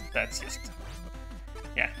do that. That's just,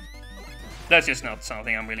 yeah, that's just not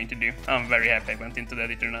something I'm willing to do. I'm very happy I went into the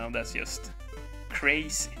editor now. That's just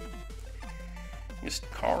crazy. Just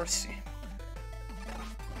carsy.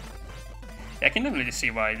 I can definitely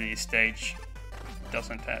see why the stage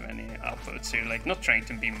doesn't have any outputs here. Like, not trying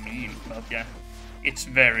to be mean, but yeah, it's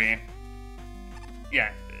very,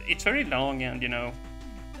 yeah, it's very long, and you know,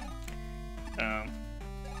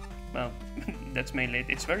 well, that's mainly it.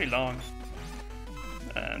 It's very long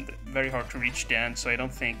and very hard to reach the end, so I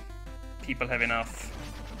don't think people have enough,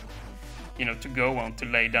 you know, to go on to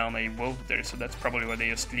lay down a vote there, so that's probably why they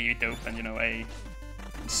just leave it open, you know, a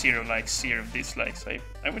 0 likes, 0 dislikes.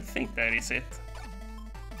 I would think that is it.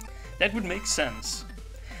 That would make sense.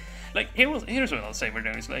 Like, here's what I'll say we're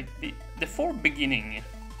doing, is like, the 4 beginning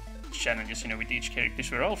challenges, you know, with each characters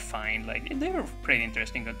were all fine, like, they were pretty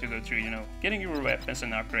interesting to go through, you know, getting your weapons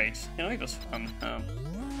and upgrades, you know, it was fun.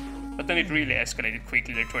 But then it really escalated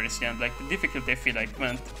quickly there towards the end, like, the difficulty I feel like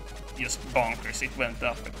went just bonkers, it went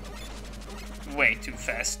up way too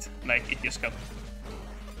fast, like, it just got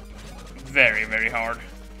very, very hard.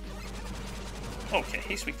 Okay,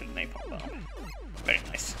 he's weak to the napalm bomb. Very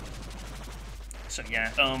nice. So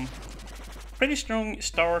yeah, pretty strong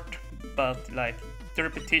start, but like the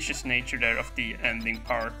repetitious nature there of the ending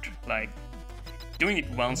part, like doing it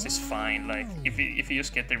once is fine. Like if you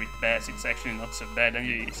just get there with Bass, it's actually not so bad, and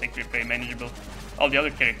it's actually pretty manageable. All the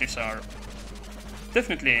other characters are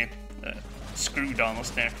definitely screwed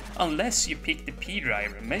almost there, unless you pick the P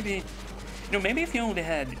driver. Maybe, you know, maybe if you only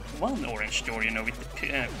had one orange door, you know, with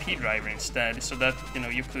the P driver instead, so that, you know,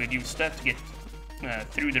 you could use that to get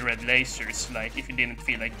through the red lasers, like if you didn't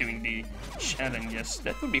feel like doing the challenges,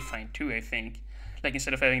 that would be fine too, I think. Like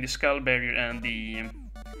instead of having the skull barrier and the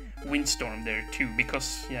windstorm there too,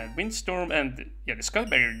 because yeah, windstorm and yeah, the skull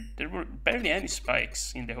barrier, there were barely any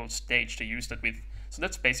spikes in the whole stage to use that with, so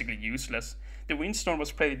that's basically useless. The windstorm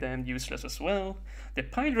was pretty damn useless as well. The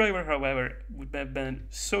pile driver, however, would have been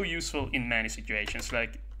so useful in many situations.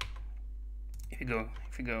 Like if you go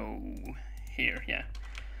here, yeah,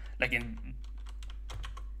 like in,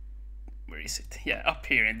 where is it? Yeah, up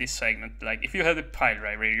here in this segment. Like if you had a pile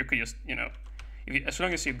driver, you could just, you know, if you, as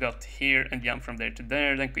long as you got here and jump from there to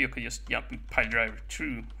there, then you could just jump and pile driver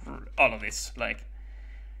through all of this. Like,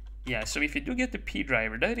 yeah, so if you do get the P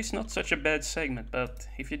driver, that is not such a bad segment. But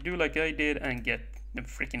if you do like I did and get the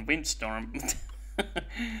freaking windstorm,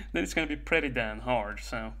 then it's gonna be pretty damn hard.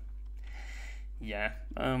 So yeah,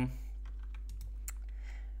 oh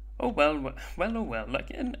well,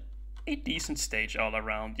 like a decent stage all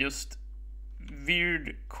around. Just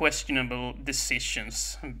weird, questionable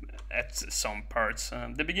decisions at some parts.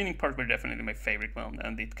 The beginning part were definitely my favorite one,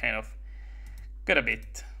 and it kind of got a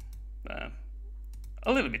bit,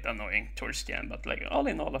 a little bit annoying towards the end, but like all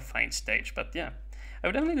in all a fine stage. But yeah, I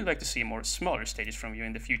would definitely like to see more smaller stages from you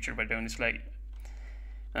in the future, where doing is like,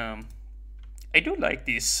 I do like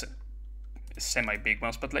these semi-big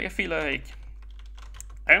ones, but like I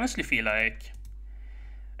honestly feel like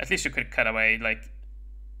at least you could cut away, like,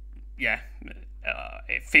 yeah,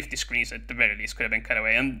 50 screens at the very least could have been cut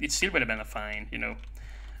away, and it still would have been a fine, you know,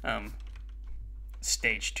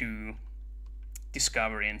 stage to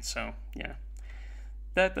discover in. So yeah,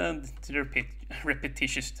 that the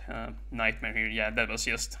repetitious nightmare here, yeah, that was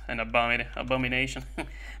just an abomination.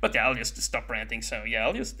 But yeah, I'll just stop ranting. So yeah,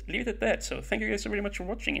 I'll just leave it at that. So thank you guys so very much for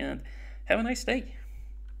watching, and have a nice day.